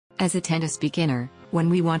As a tennis beginner, when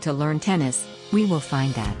we want to learn tennis, we will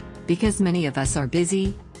find that, because many of us are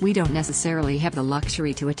busy, we don't necessarily have the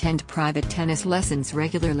luxury to attend private tennis lessons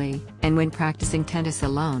regularly, and when practicing tennis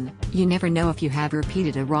alone, you never know if you have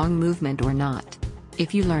repeated a wrong movement or not.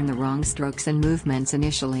 If you learn the wrong strokes and movements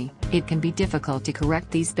initially, it can be difficult to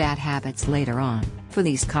correct these bad habits later on. For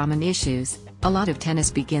these common issues, a lot of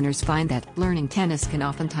tennis beginners find that learning tennis can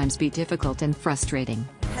oftentimes be difficult and frustrating.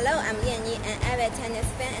 Hello, I'm Yanni, an avid tennis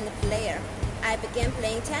fan and player. I began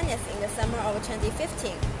playing tennis in the summer of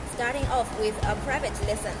 2015, starting off with a private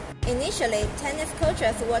lesson. Initially, tennis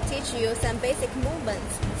coaches will teach you some basic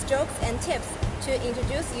movements, strokes and tips to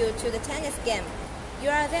introduce you to the tennis game. You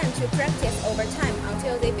are then to practice over time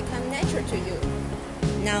until they become natural to you.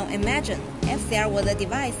 Now imagine if there was a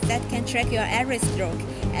device that can track your every stroke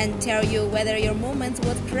and tell you whether your movement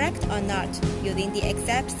was correct or not, using the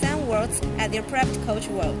exact same words as your private coach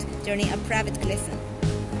wrote during a private lesson.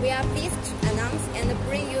 We are pleased to announce and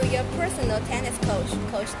bring you your personal tennis coach,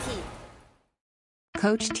 Coach T.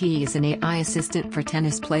 Coach T is an AI assistant for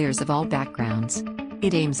tennis players of all backgrounds.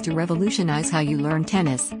 It aims to revolutionize how you learn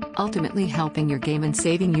tennis, ultimately helping your game and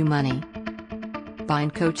saving you money.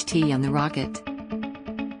 Find Coach T on the Rocket.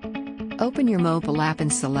 Open your mobile app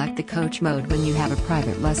and select the coach mode when you have a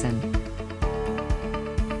private lesson.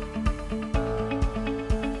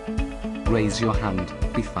 Raise your hand,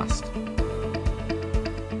 be fast.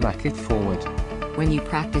 Racket forward. When you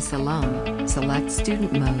practice alone, select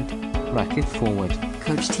student mode. Racket forward.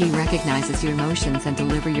 Coach T recognizes your motions and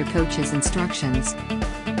deliver your coach's instructions.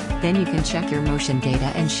 Then you can check your motion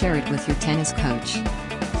data and share it with your tennis coach.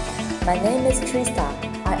 My name is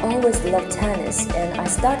Trista. I always loved tennis and I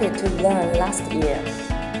started to learn last year.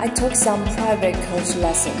 I took some private coach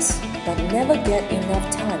lessons, but never get enough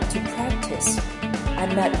time to practice. I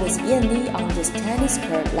met with Yanni on this tennis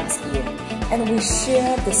court last year, and we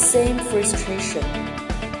shared the same frustration.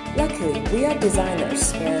 Luckily, we are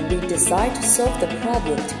designers and we decided to solve the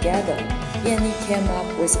problem together. Yanni came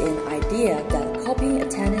up with an idea that copying a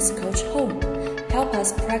tennis coach home help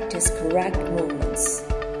us practice correct movements.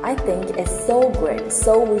 I think it's so great,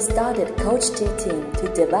 so we started Coach T team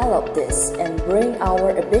to develop this and bring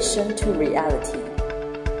our ambition to reality.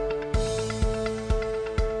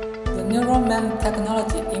 The neural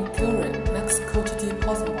technology in Pure makes Coach T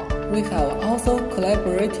possible. We have also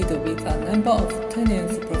collaborated with a number of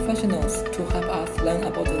tennis professionals to help us learn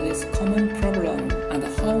about this common problem and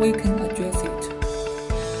how we can address it.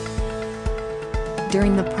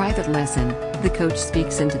 During the private lesson, the coach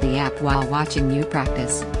speaks into the app while watching you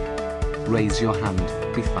practice. Raise your hand,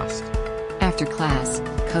 be fast. After class,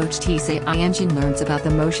 Coach T's AI engine learns about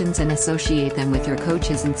the motions and associate them with your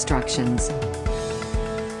coach's instructions.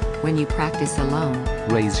 When you practice alone,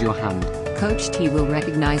 raise your hand. Coach T will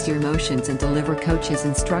recognize your motions and deliver coach's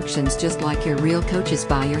instructions just like your real coach is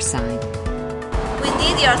by your side. We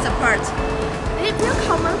need your support. Leave your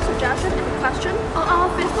comment, suggestion, and question on our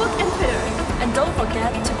Facebook and Twitter. And don't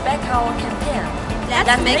forget to back our campaign.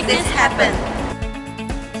 Let's make this happen.